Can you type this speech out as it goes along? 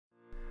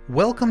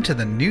Welcome to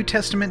the New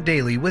Testament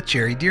Daily with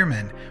Jerry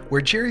Dearman,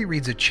 where Jerry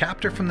reads a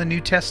chapter from the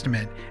New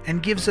Testament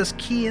and gives us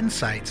key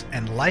insights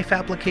and life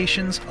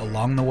applications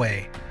along the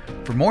way.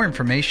 For more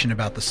information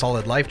about the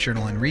Solid Life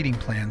Journal and reading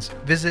plans,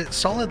 visit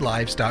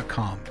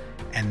solidlives.com.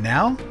 And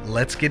now,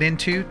 let's get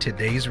into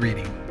today's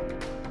reading.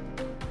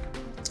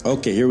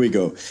 Okay, here we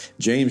go.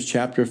 James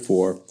chapter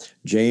 4.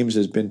 James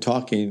has been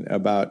talking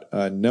about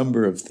a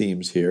number of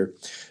themes here.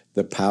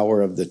 The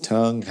power of the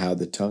tongue, how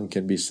the tongue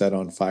can be set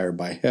on fire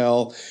by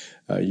hell.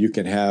 You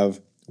can have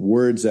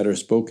words that are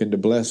spoken to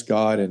bless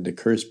God and to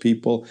curse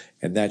people,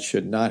 and that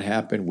should not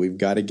happen. We've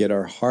got to get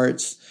our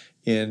hearts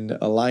in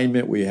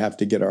alignment. We have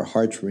to get our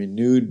hearts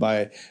renewed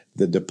by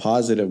the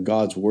deposit of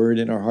God's word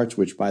in our hearts,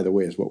 which, by the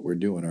way, is what we're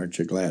doing. Aren't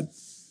you glad?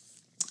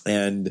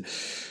 And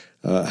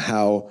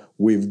how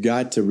we've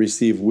got to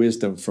receive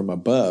wisdom from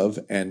above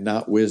and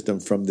not wisdom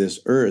from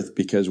this earth,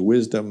 because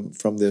wisdom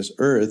from this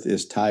earth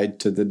is tied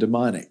to the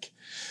demonic.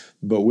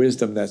 But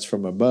wisdom that's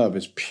from above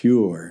is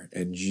pure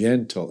and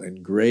gentle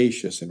and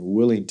gracious and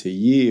willing to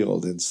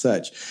yield and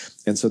such.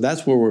 And so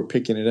that's where we're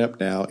picking it up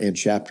now in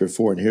chapter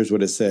 4. And here's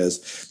what it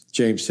says.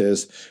 James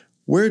says,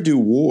 "Where do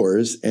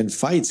wars and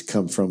fights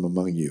come from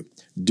among you?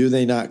 Do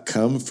they not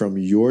come from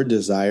your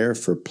desire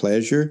for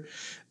pleasure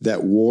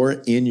that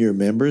war in your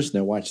members?"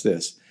 Now watch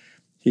this.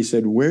 He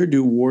said, where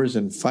do wars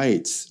and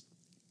fights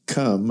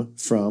come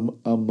from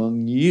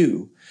among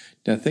you?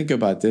 Now think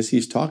about this.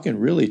 He's talking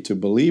really to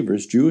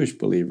believers, Jewish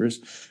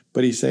believers,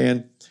 but he's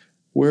saying,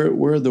 where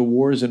are the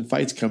wars and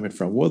fights coming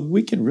from? Well,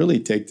 we can really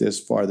take this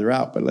farther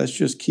out, but let's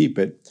just keep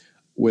it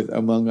with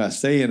among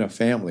us, say in a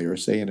family or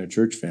say in a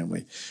church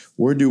family.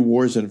 Where do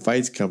wars and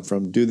fights come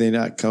from? Do they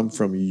not come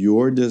from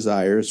your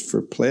desires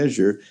for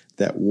pleasure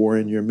that war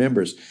in your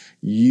members?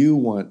 You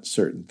want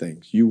certain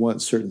things. You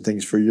want certain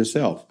things for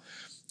yourself.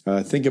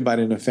 Think about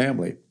in a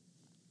family.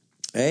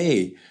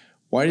 Hey,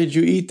 why did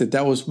you eat that?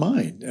 That was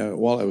mine.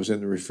 While it was in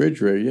the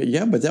refrigerator.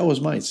 Yeah, but that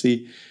was mine.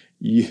 See,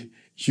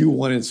 you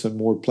wanted some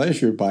more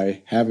pleasure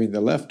by having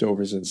the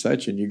leftovers and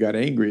such, and you got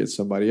angry at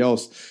somebody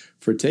else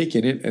for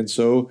taking it. And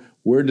so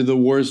where do the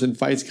wars and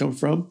fights come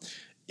from?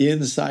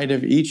 Inside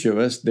of each of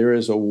us, there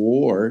is a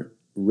war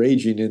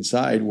raging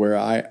inside where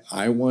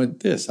I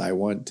want this. I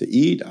want to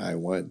eat. I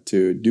want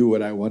to do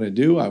what I want to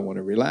do. I want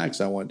to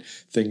relax. I want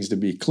things to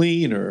be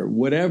clean or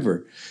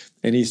whatever.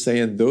 And he's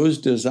saying those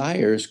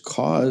desires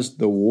cause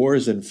the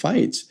wars and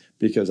fights,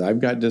 because I've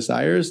got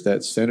desires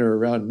that center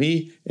around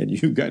me and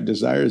you've got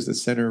desires that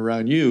center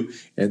around you,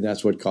 and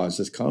that's what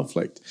causes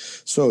conflict.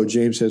 So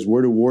James says,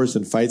 where do wars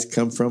and fights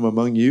come from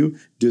among you?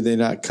 Do they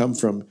not come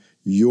from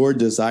your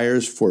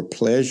desires for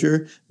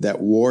pleasure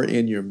that war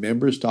in your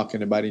members,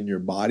 talking about in your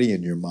body,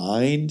 in your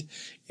mind,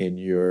 in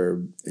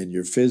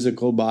your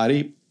physical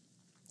body,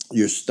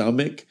 your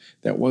stomach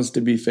that wants to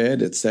be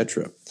fed,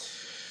 etc.?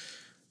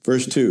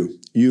 Verse 2,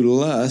 you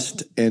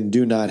lust and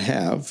do not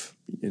have.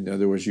 In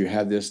other words, you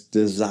have this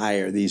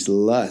desire, these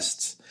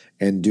lusts,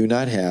 and do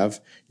not have.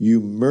 You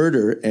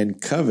murder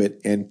and covet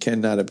and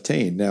cannot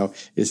obtain. Now,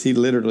 is he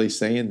literally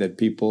saying that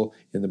people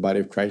in the body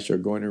of Christ are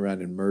going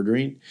around and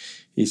murdering?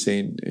 He's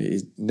saying,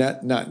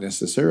 not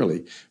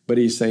necessarily, but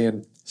he's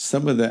saying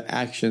some of the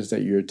actions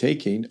that you're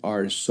taking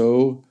are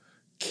so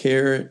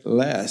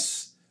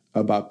careless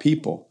about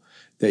people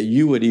that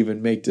you would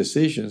even make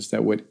decisions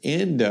that would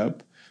end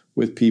up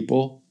with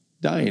people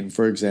dying.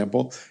 For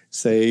example,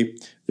 say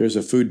there's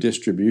a food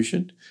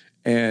distribution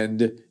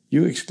and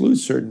you exclude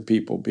certain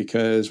people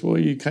because, well,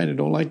 you kind of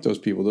don't like those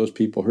people. Those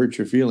people hurt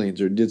your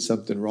feelings or did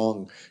something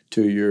wrong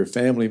to your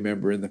family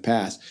member in the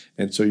past.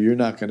 And so you're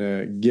not going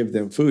to give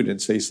them food, and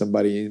say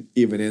somebody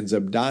even ends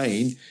up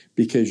dying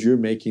because you're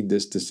making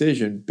this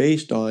decision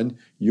based on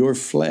your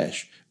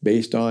flesh,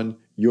 based on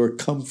your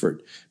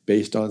comfort,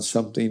 based on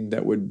something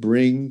that would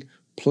bring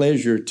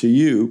pleasure to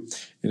you.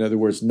 In other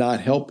words,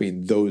 not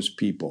helping those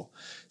people.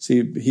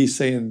 See, he's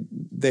saying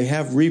they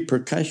have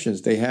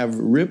repercussions. They have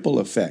ripple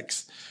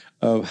effects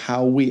of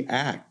how we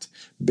act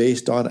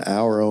based on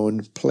our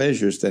own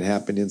pleasures that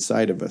happen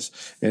inside of us,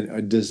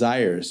 and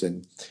desires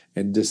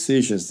and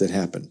decisions that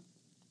happen.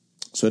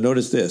 So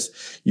notice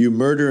this. You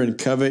murder and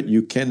covet,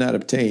 you cannot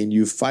obtain.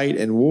 You fight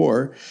and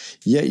war,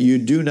 yet you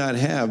do not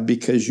have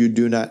because you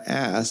do not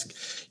ask.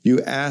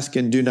 You ask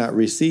and do not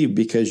receive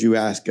because you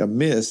ask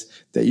amiss,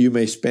 that you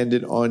may spend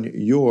it on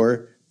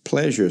your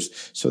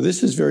pleasures. So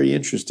this is very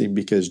interesting,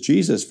 because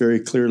Jesus very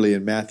clearly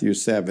in Matthew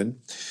 7,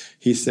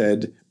 he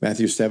said,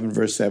 Matthew 7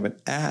 verse 7,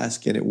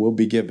 ask and it will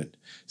be given.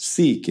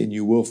 Seek and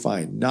you will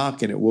find.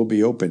 Knock and it will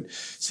be open.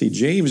 See,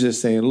 James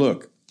is saying,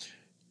 look,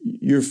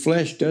 your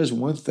flesh does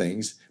want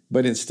things,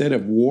 but instead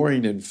of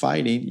warring and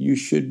fighting, you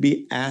should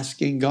be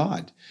asking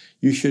God.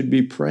 You should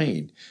be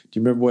praying. Do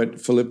you remember what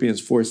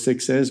Philippians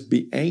 4:6 says?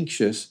 Be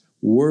anxious,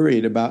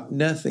 worried about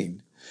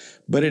nothing.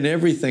 But in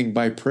everything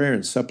by prayer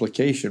and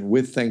supplication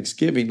with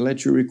thanksgiving,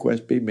 let your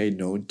request be made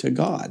known to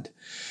God.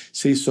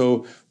 See,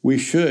 so we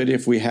should,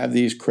 if we have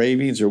these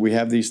cravings or we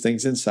have these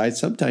things inside,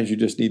 sometimes you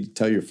just need to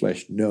tell your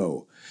flesh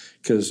no,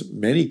 because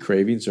many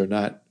cravings are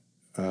not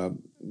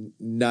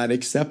not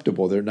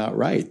acceptable. They're not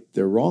right.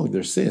 They're wrong.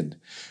 They're sin.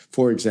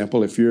 For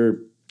example, if you're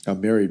a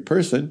married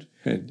person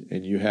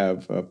and you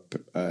have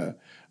a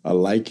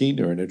liking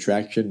or an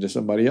attraction to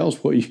somebody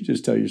else, well, you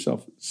just tell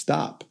yourself,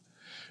 stop.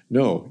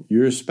 No,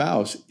 your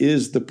spouse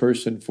is the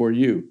person for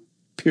you,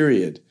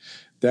 period.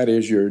 That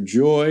is your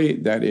joy.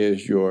 That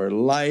is your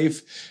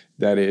life.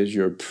 That is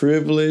your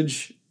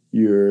privilege,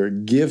 your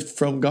gift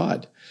from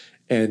God.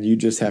 And you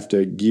just have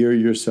to gear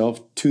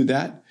yourself to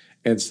that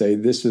and say,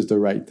 this is the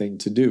right thing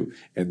to do.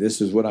 And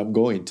this is what I'm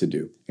going to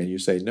do. And you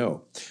say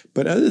no.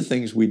 But other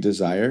things we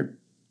desire,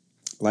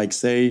 like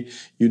say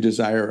you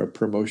desire a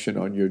promotion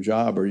on your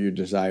job, or you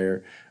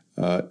desire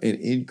an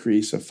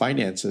increase of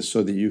finances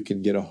so that you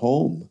can get a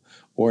home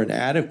or an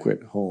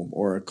adequate home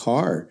or a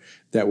car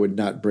that would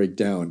not break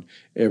down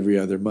every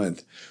other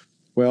month.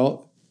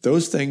 Well,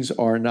 those things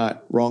are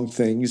not wrong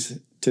things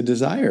to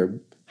desire.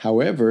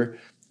 However,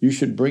 you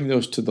should bring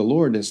those to the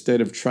Lord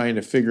instead of trying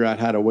to figure out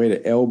how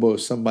to elbow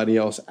somebody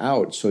else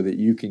out so that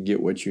you can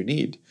get what you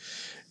need.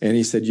 And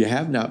he said, you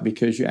have not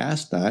because you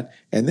ask not.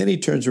 And then he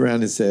turns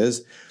around and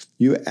says,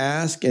 you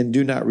ask and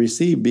do not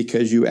receive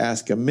because you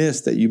ask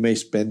amiss that you may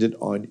spend it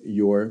on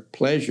your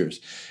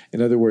pleasures.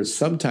 In other words,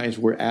 sometimes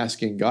we're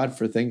asking God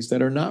for things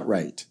that are not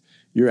right.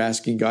 You're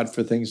asking God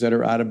for things that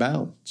are out of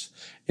bounds.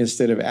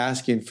 Instead of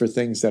asking for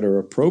things that are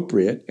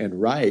appropriate and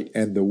right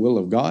and the will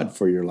of God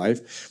for your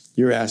life,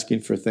 you're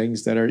asking for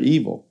things that are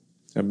evil.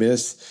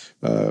 Amiss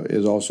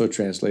is also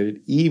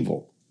translated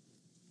evil.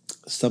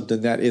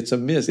 Something that it's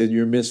amiss and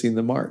you're missing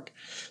the mark.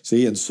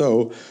 See, and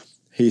so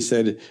he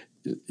said,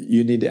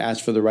 you need to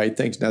ask for the right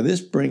things. Now,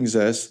 this brings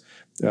us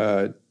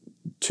to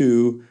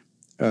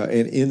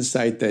an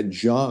insight that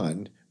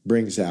John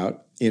brings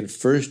out in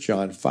 1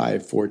 John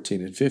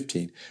 5:14 and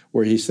 15,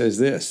 where he says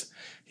this.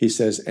 He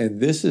says, and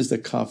this is the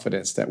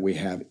confidence that we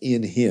have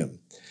in him,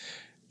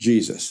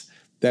 Jesus,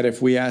 that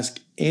if we ask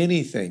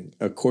anything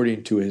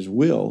according to his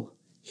will,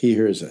 he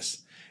hears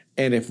us.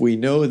 And if we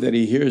know that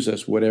he hears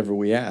us, whatever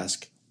we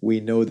ask, we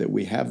know that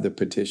we have the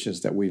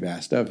petitions that we've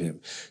asked of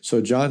him.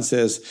 So John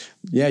says,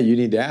 yeah, you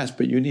need to ask,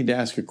 but you need to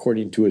ask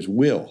according to his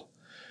will.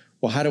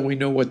 Well, how do we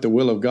know what the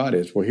will of God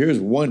is? Well, here's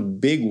one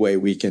big way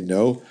we can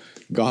know: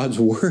 God's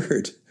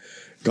word.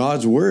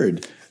 God's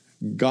word.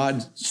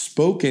 God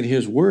spoke in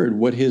his word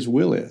what his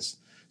will is.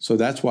 So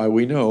that's why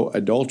we know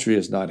adultery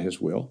is not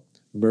his will.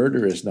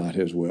 Murder is not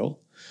his will.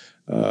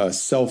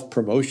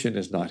 Self-promotion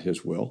is not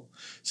his will.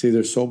 See,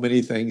 there's so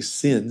many things,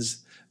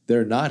 sins,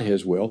 they're not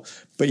his will,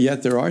 but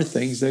yet there are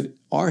things that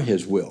are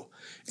his will.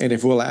 And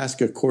if we'll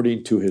ask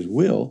according to his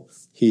will,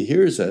 he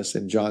hears us.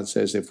 And John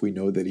says, if we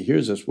know that he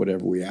hears us,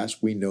 whatever we ask,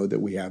 we know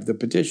that we have the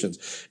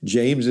petitions.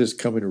 James is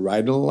coming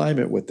right in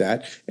alignment with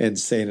that and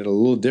saying it a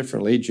little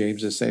differently.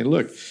 James is saying,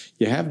 look,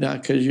 you have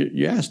not because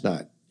you ask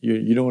not.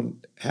 You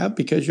don't have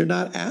because you're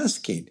not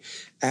asking.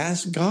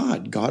 Ask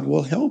God. God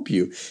will help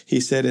you. He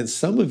said, and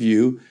some of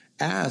you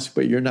ask,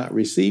 but you're not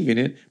receiving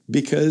it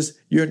because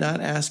you're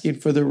not asking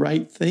for the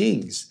right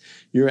things.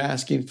 You're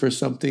asking for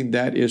something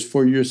that is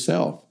for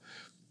yourself,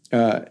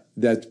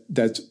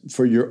 that's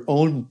for your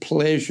own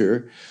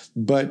pleasure,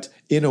 but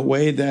in a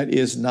way that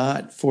is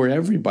not for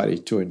everybody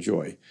to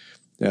enjoy.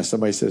 Now,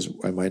 somebody says,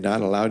 am I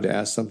not allowed to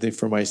ask something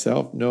for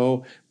myself?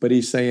 No, but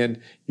he's saying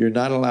you're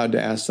not allowed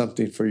to ask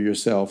something for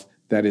yourself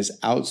that is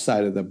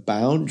outside of the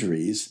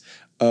boundaries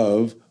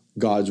of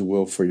God's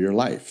will for your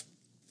life.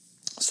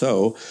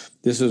 So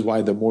this is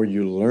why the more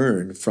you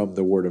learn from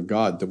the Word of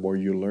God, the more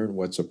you learn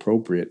what's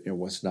appropriate and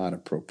what's not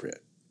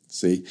appropriate.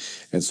 See?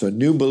 And so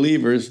new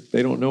believers,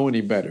 they don't know any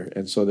better.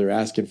 And so they're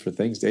asking for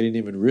things they didn't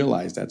even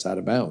realize that's out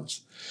of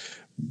bounds.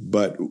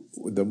 But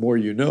the more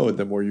you know,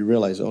 the more you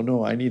realize, oh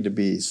no, I need to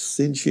be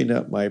cinching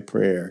up my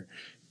prayer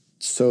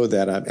so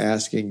that I'm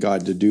asking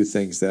God to do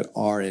things that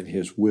are in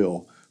his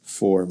will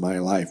for my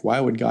life.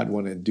 Why would God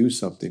want to do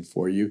something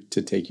for you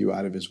to take you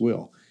out of his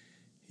will?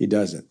 He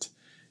doesn't.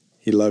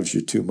 He loves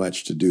you too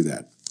much to do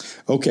that.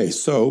 Okay,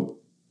 so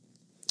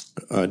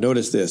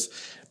notice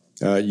this.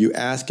 You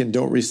ask and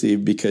don't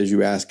receive because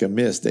you ask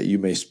amiss that you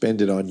may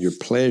spend it on your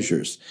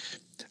pleasures.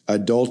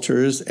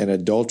 Adulterers and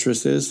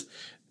adulteresses,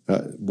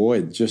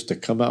 just to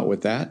come out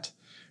with that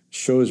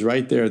shows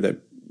right there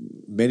that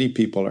many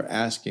people are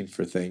asking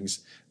for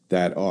things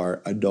that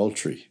are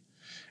adultery.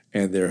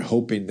 And they're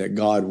hoping that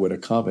God would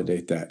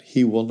accommodate that.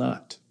 He will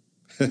not.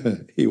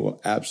 He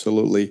will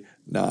absolutely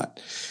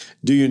not.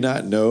 Do you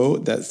not know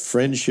that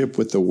friendship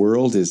with the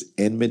world is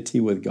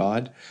enmity with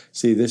God?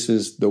 See, this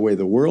is the way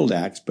the world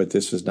acts, but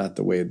this is not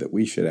the way that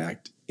we should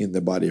act in the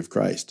body of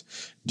Christ.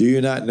 Do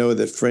you not know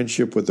that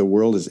friendship with the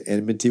world is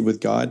enmity with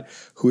God?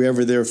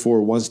 Whoever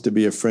therefore wants to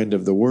be a friend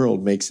of the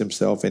world makes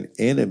himself an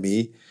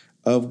enemy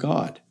of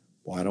God.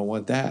 Well, I don't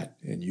want that,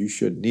 and you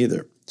shouldn't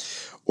either.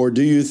 Or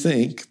do you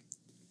think,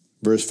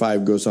 verse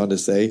 5 goes on to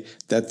say,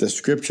 that the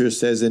scripture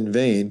says in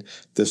vain,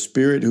 the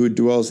Spirit who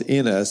dwells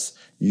in us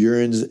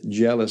yearns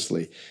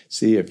jealously.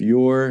 See, if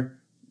you're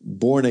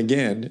born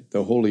again,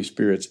 the Holy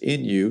Spirit's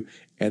in you,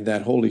 and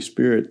that Holy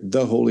Spirit,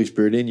 the Holy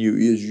Spirit in you,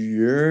 is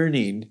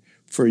yearning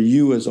for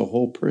you as a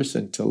whole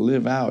person to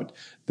live out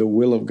the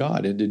will of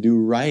God and to do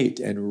right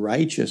and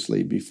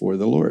righteously before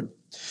the Lord.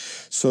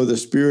 So the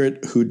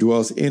Spirit who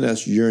dwells in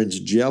us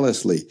yearns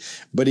jealously,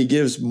 but he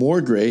gives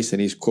more grace,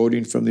 and he's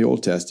quoting from the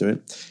Old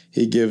Testament.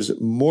 He gives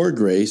more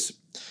grace.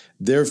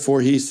 Therefore,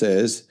 he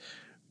says,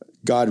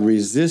 God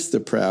resists the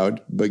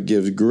proud, but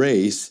gives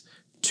grace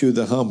to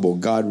the humble.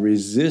 God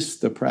resists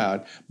the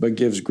proud, but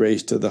gives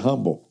grace to the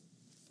humble.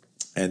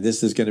 And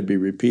this is going to be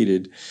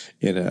repeated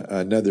in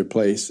another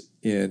place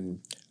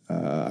in,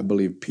 I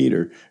believe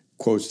Peter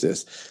quotes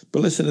this.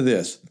 But listen to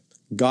this.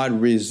 God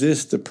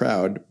resists the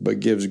proud, but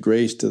gives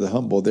grace to the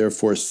humble.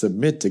 Therefore,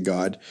 submit to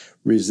God,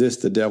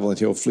 resist the devil, and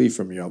he'll flee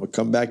from you. I will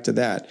come back to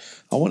that.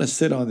 I want to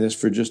sit on this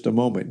for just a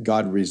moment.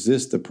 God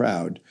resists the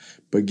proud,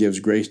 but gives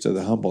grace to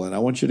the humble. And I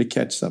want you to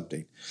catch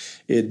something.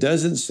 It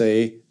doesn't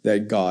say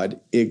that God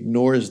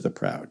ignores the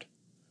proud.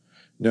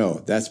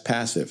 No, that's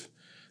passive.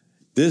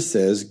 This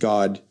says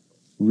God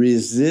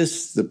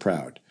resists the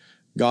proud.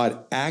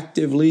 God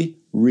actively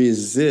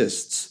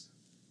resists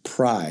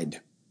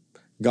pride.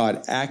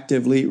 God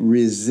actively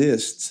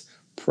resists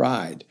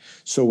pride.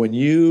 So when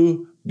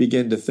you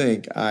begin to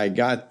think, I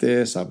got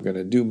this, I'm going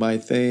to do my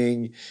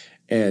thing,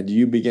 and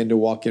you begin to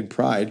walk in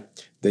pride,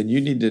 then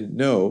you need to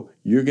know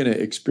you're going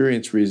to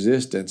experience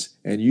resistance,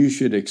 and you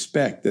should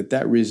expect that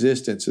that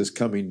resistance is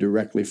coming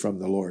directly from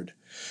the Lord.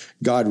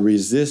 God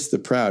resists the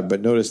proud,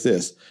 but notice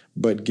this,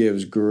 but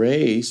gives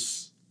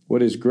grace.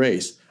 What is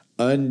grace?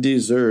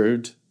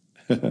 Undeserved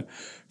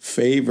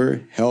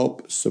favor,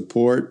 help,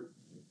 support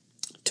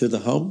to the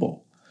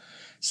humble.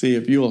 See,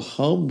 if you'll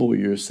humble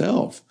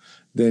yourself,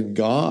 then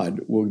God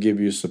will give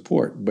you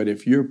support. But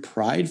if you're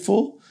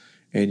prideful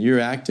and you're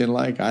acting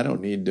like, I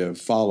don't need to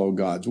follow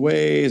God's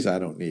ways, I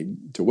don't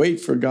need to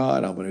wait for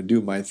God, I'm going to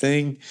do my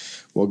thing,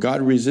 well,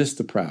 God resists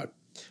the proud,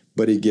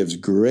 but he gives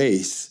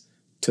grace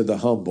to the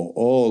humble.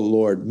 Oh,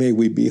 Lord, may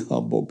we be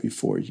humble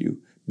before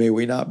you. May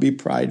we not be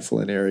prideful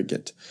and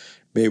arrogant.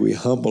 May we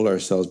humble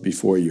ourselves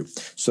before you.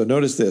 So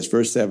notice this,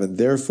 verse 7,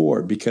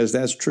 therefore, because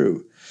that's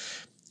true,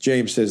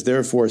 James says,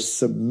 therefore,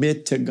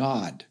 submit to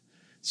God.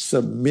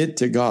 Submit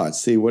to God.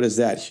 See, what is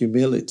that?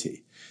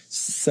 Humility.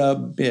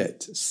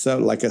 Submit. So,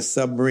 like a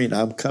submarine,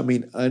 I'm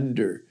coming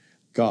under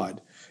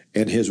God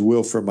and his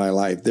will for my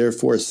life.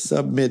 Therefore,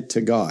 submit to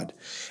God.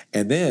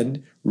 And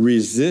then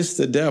resist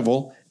the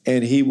devil,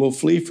 and he will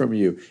flee from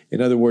you.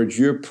 In other words,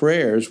 your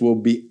prayers will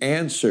be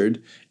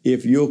answered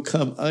if you'll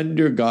come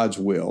under God's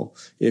will,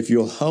 if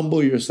you'll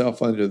humble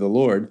yourself under the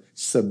Lord,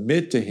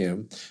 submit to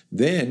him,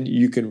 then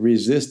you can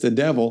resist the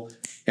devil,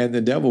 and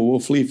the devil will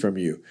flee from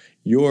you.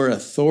 Your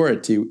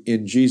authority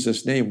in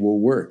Jesus' name will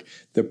work.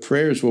 The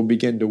prayers will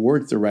begin to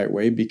work the right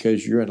way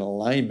because you're in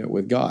alignment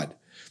with God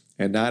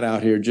and not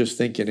out here just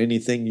thinking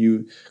anything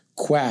you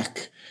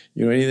quack,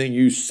 anything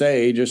you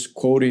say, just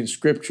quoting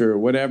scripture or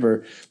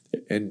whatever,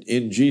 and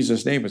in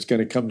Jesus' name it's going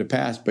to come to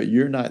pass, but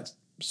you're not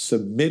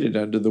submitted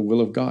under the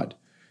will of God.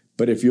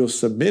 But if you'll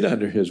submit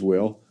under his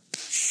will,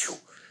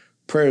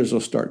 prayers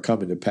will start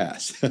coming to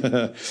pass.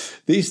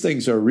 These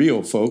things are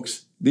real,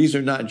 folks. These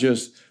are not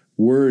just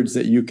words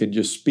that you can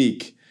just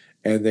speak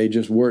and they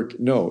just work.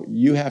 No,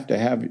 you have to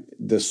have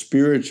the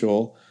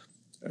spiritual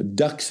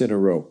ducks in a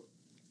row.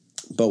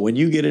 But when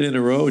you get it in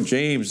a row,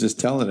 James is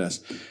telling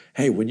us,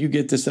 hey, when you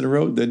get this in a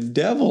row, the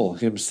devil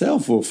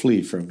himself will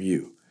flee from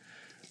you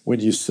when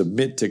you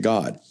submit to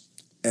God.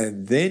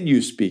 And then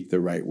you speak the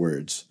right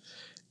words.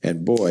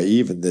 And boy,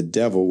 even the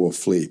devil will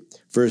flee.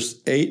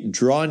 Verse 8,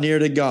 draw near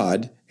to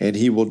God and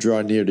he will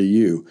draw near to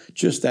you.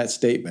 Just that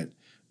statement.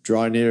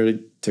 Draw near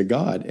to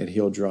God, and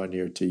he'll draw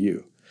near to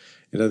you.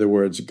 In other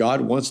words,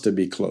 God wants to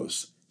be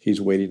close. He's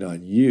waiting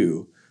on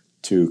you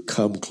to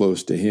come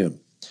close to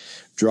him.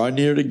 Draw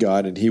near to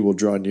God, and he will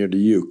draw near to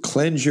you.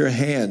 Cleanse your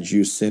hands,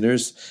 you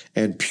sinners,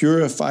 and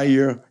purify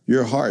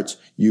your hearts,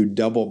 you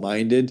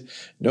double-minded.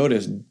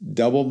 Notice,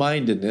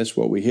 double-mindedness,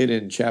 what we hit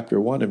in chapter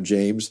 1 of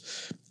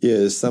James,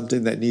 is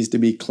something that needs to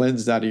be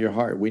cleansed out of your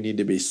heart. We need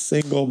to be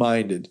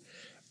single-minded,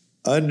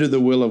 under the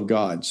will of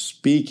God,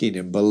 speaking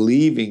and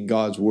believing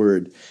God's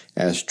word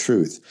as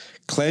truth.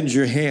 Cleanse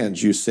your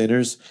hands, you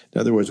sinners. In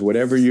other words,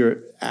 whatever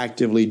you're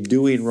actively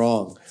doing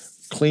wrong,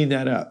 clean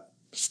that up.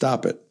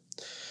 Stop it.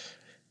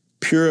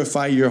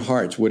 Purify your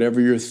hearts, whatever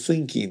you're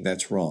thinking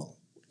that's wrong,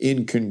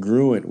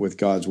 incongruent with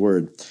God's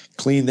word.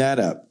 Clean that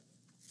up.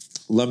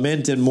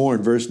 Lament and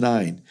mourn, verse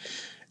 9,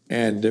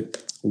 and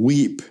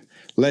weep.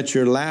 Let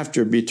your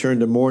laughter be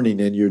turned to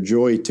mourning and your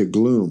joy to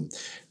gloom.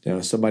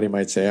 Now, somebody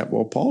might say,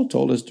 well, Paul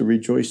told us to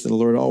rejoice in the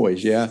Lord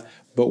always. Yeah,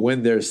 but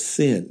when there's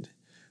sin,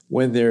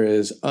 when there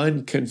is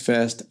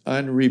unconfessed,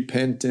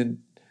 unrepentant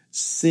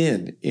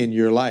sin in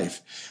your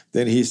life,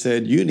 then he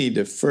said, you need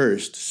to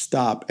first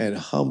stop and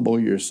humble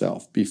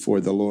yourself before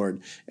the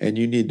Lord. And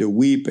you need to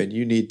weep and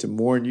you need to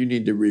mourn. You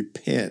need to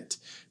repent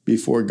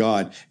before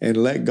God and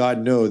let God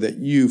know that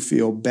you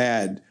feel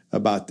bad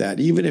about that.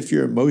 Even if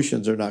your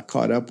emotions are not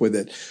caught up with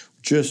it,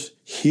 just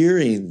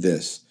hearing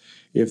this,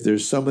 if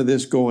there's some of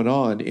this going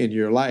on in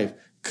your life,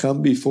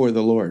 come before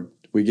the Lord.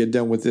 We get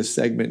done with this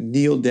segment,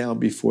 kneel down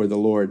before the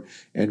Lord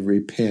and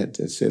repent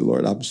and say,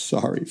 Lord, I'm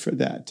sorry for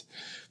that.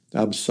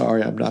 I'm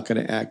sorry, I'm not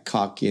going to act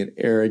cocky and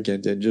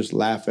arrogant and just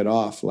laugh it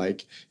off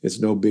like it's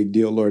no big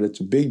deal, Lord. It's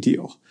a big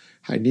deal.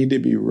 I need to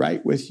be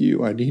right with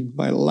you. I need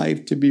my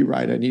life to be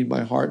right. I need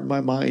my heart and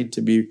my mind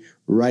to be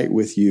right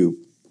with you.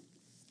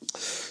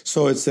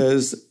 So it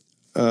says,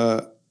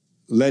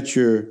 let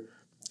your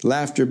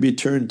laughter be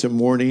turned to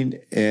mourning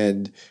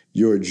and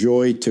your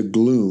joy to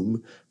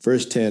gloom.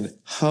 Verse 10,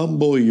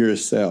 humble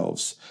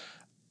yourselves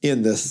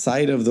in the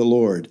sight of the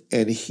Lord,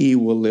 and he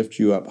will lift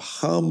you up.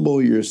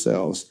 Humble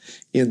yourselves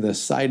in the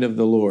sight of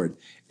the Lord,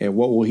 and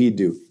what will he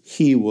do?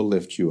 He will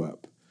lift you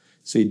up.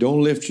 See,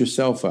 don't lift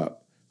yourself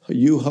up.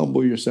 You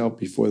humble yourself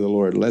before the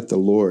Lord. Let the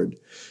Lord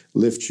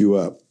lift you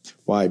up.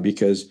 Why?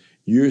 Because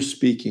you're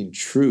speaking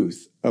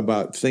truth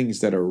about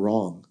things that are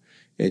wrong,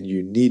 and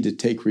you need to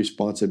take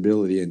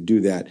responsibility and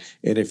do that.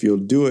 And if you'll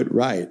do it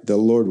right, the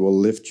Lord will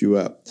lift you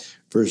up.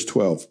 Verse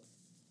 12.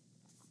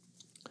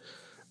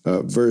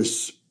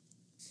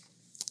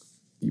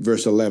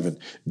 Verse 11,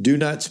 do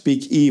not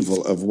speak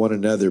evil of one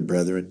another,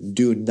 brethren.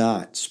 Do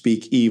not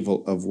speak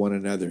evil of one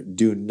another.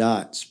 Do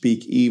not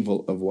speak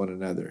evil of one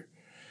another.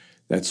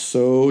 That's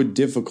so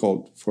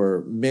difficult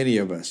for many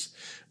of us,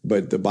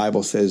 but the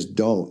Bible says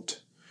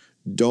don't.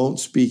 Don't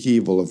speak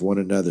evil of one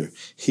another.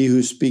 He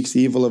who speaks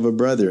evil of a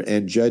brother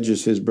and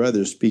judges his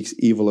brother speaks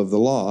evil of the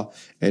law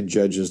and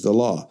judges the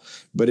law.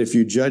 But if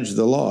you judge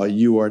the law,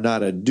 you are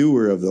not a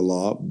doer of the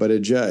law, but a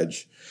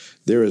judge.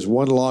 There is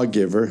one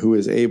lawgiver who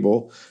is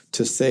able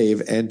to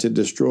save and to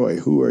destroy.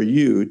 Who are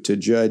you to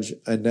judge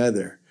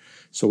another?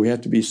 So we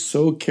have to be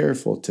so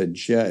careful to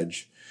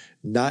judge,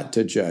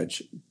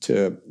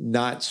 to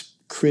not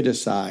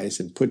criticize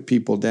and put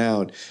people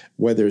down,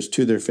 whether it's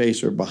to their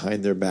face or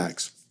behind their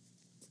backs.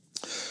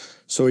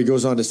 So he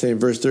goes on to say in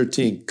verse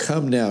 13,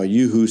 come now,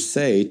 you who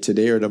say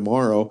today or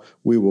tomorrow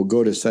we will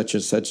go to such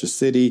and such a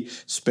city,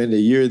 spend a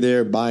year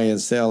there, buy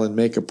and sell and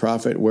make a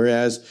profit,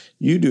 whereas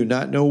you do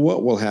not know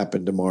what will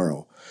happen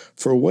tomorrow.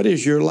 For what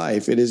is your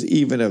life? It is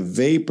even a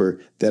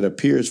vapor that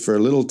appears for a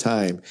little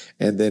time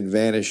and then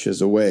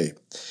vanishes away.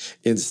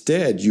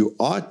 Instead, you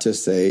ought to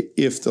say,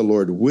 if the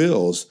Lord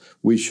wills,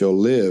 we shall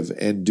live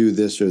and do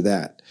this or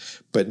that.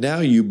 But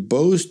now you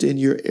boast in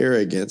your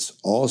arrogance.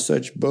 All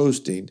such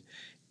boasting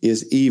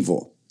is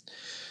evil.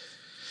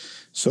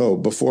 So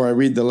before I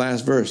read the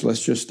last verse,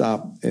 let's just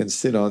stop and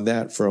sit on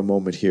that for a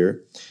moment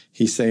here.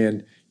 He's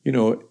saying,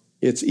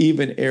 it's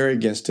even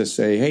arrogance to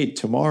say, hey,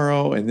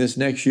 tomorrow and this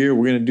next year,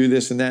 we're going to do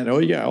this and that. Oh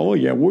yeah,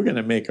 we're going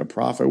to make a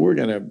profit. We're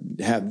going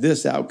to have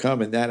this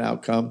outcome and that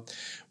outcome.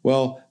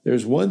 Well,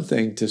 there's one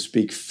thing to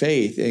speak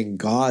faith in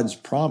God's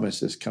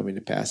promises coming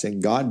to pass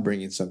and God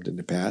bringing something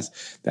to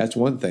pass. That's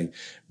one thing.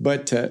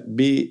 But to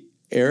be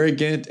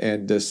arrogant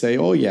and to say,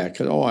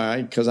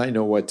 because I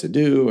know what to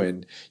do,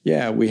 and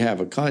we have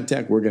a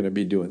contact, we're going to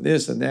be doing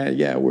this and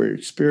that, we're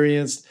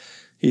experienced.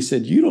 He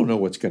said, you don't know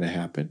what's going to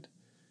happen.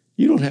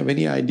 You don't have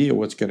any idea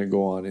what's going to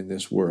go on in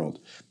this world.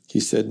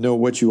 He said, no,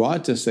 what you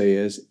ought to say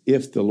is,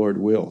 if the Lord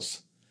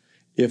wills,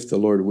 if the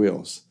Lord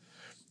wills.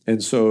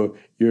 And so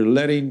you're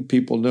letting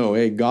people know,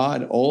 hey,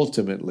 God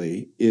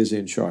ultimately is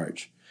in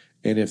charge.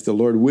 And if the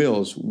Lord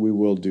wills, we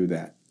will do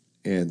that.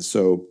 And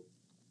so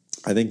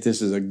I think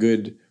this is a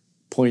good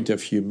point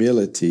of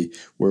humility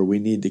where we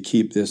need to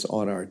keep this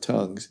on our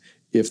tongues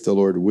if the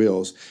Lord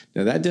wills.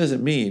 Now, that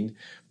doesn't mean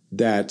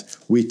that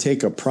we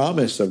take a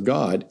promise of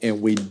God and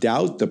we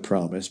doubt the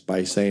promise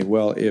by saying,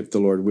 well, if the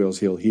Lord wills,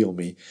 he'll heal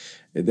me.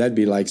 That'd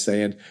be like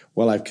saying,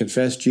 well, I've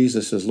confessed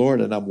Jesus as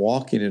Lord and I'm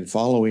walking and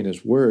following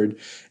his word,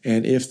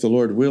 and if the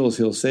Lord wills,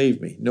 he'll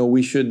save me. No,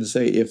 we shouldn't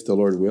say if the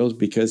Lord wills,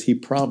 because he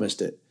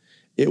promised it.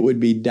 It would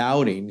be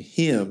doubting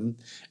him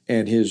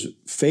and his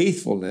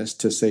faithfulness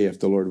to say if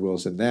the Lord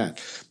wills in that.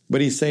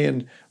 But he's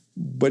saying,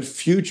 but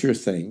future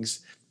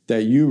things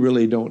that you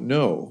really don't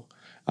know,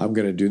 I'm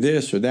going to do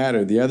this or that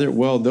or the other.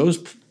 Well,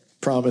 those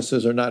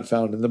promises are not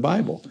found in the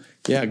Bible.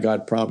 Yeah,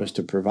 God promised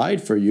to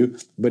provide for you,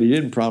 but he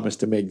didn't promise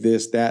to make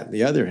this, that, and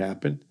the other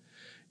happen.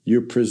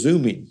 You're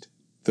presuming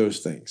those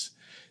things.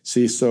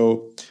 See,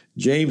 so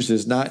James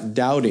is not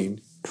doubting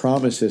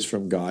promises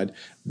from God,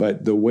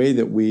 but the way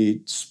that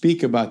we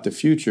speak about the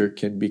future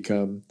can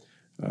become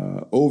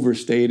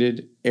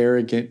overstated,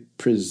 arrogant,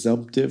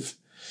 presumptive.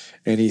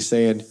 And he's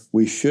saying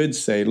we should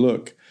say,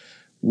 look,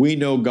 we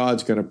know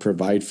God's going to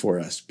provide for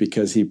us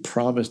because he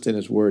promised in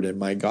his word, and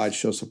my God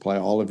shall supply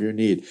all of your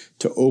need,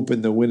 to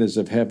open the windows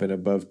of heaven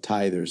above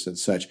tithers and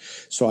such.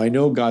 So I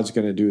know God's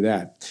going to do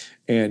that.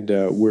 And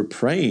we're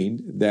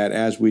praying that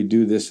as we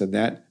do this and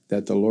that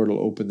the Lord will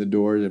open the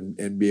doors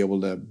and be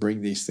able to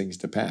bring these things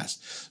to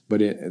pass.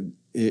 But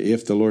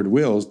if the Lord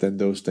wills, then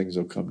those things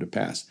will come to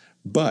pass.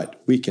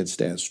 But we can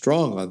stand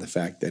strong on the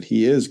fact that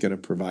he is going to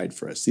provide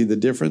for us. See the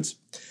difference?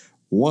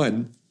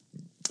 One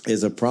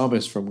is a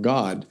promise from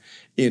God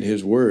in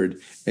his word,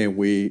 and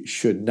we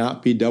should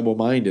not be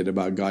double-minded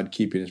about God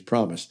keeping his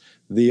promise.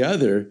 The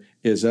other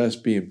is us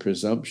being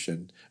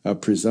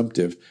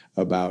presumptive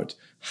about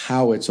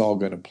how it's all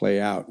going to play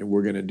out, and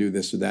we're going to do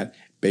this or that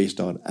based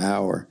on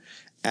our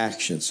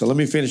actions. So let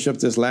me finish up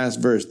this last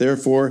verse.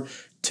 Therefore,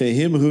 to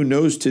him who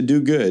knows to do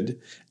good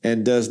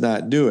and does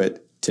not do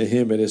it, to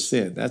him it is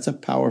sin. That's a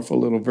powerful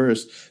little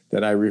verse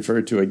that I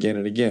refer to again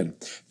and again.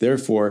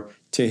 Therefore,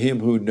 to him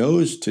who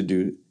knows to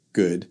do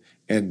good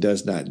and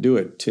does not do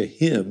it, to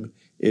him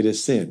it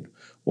is sin.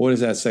 What does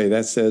that say?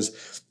 That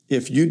says,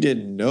 if you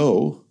didn't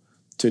know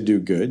to do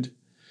good,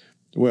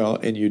 well,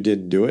 and you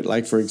didn't do it,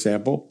 like for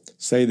example,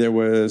 say there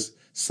was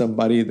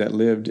somebody that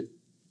lived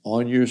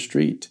on your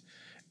street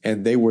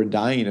and they were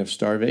dying of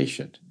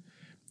starvation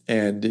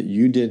and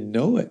you didn't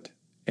know it.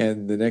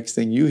 And the next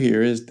thing you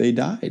hear is they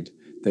died.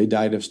 They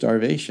died of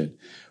starvation.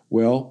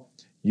 Well,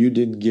 you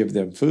didn't give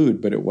them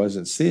food, but it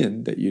wasn't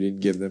sin that you didn't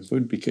give them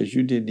food because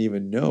you didn't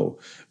even know.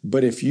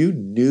 But if you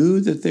knew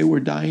that they were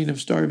dying of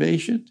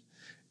starvation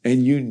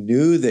and you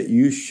knew that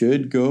you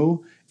should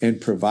go and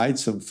provide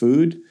some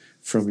food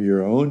from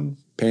your own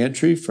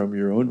pantry, from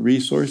your own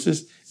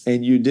resources,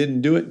 and you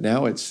didn't do it,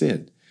 now it's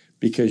sin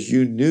because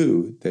you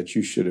knew that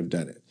you should have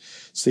done it.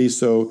 See,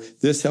 so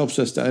this helps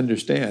us to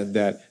understand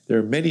that there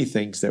are many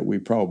things that we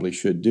probably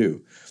should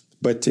do.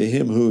 But to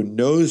him who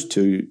knows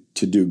to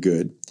do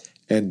good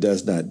and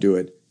does not do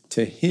it,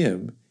 to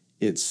him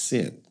it's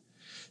sin.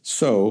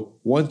 So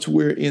once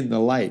we're in the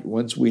light,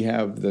 once we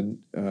have the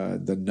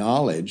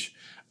knowledge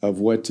of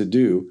what to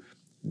do,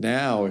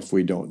 now if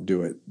we don't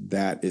do it,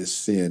 that is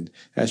sin.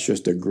 That's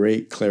just a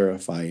great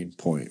clarifying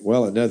point.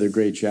 Well, another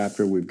great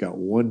chapter. We've got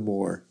one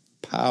more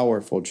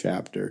powerful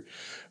chapter,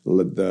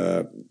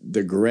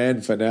 the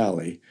grand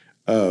finale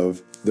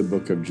of the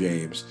book of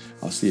James.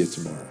 I'll see you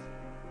tomorrow.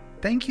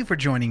 Thank you for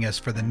joining us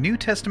for the New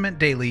Testament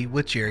Daily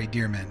with Jerry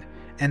Dearman.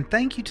 And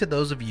thank you to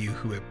those of you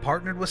who have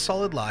partnered with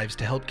Solid Lives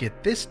to help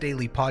get this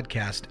daily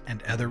podcast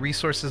and other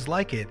resources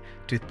like it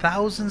to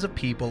thousands of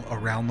people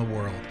around the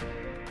world.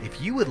 If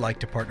you would like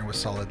to partner with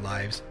Solid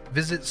Lives,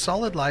 visit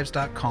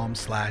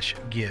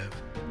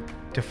solidlives.com/give.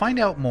 To find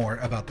out more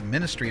about the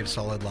ministry of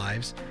Solid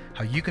Lives,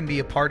 how you can be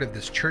a part of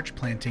this church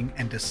planting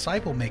and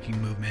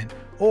disciple-making movement,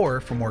 or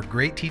for more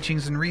great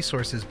teachings and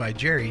resources by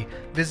Jerry,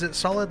 visit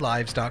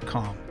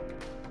solidlives.com.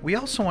 We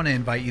also want to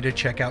invite you to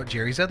check out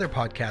Jerry's other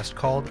podcast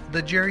called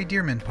The Jerry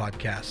Dearman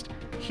Podcast.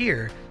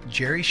 Here,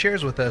 Jerry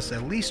shares with us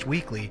at least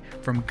weekly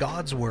from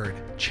God's Word,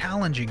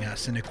 challenging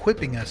us and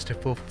equipping us to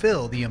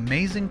fulfill the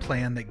amazing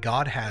plan that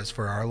God has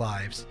for our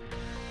lives.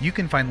 You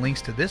can find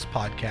links to this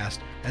podcast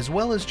as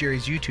well as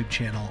Jerry's YouTube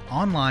channel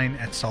online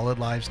at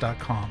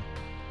solidlives.com.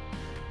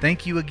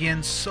 Thank you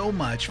again so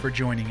much for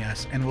joining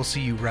us, and we'll see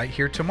you right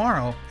here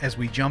tomorrow as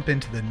we jump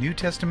into the New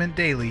Testament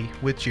Daily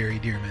with Jerry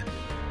Dearman.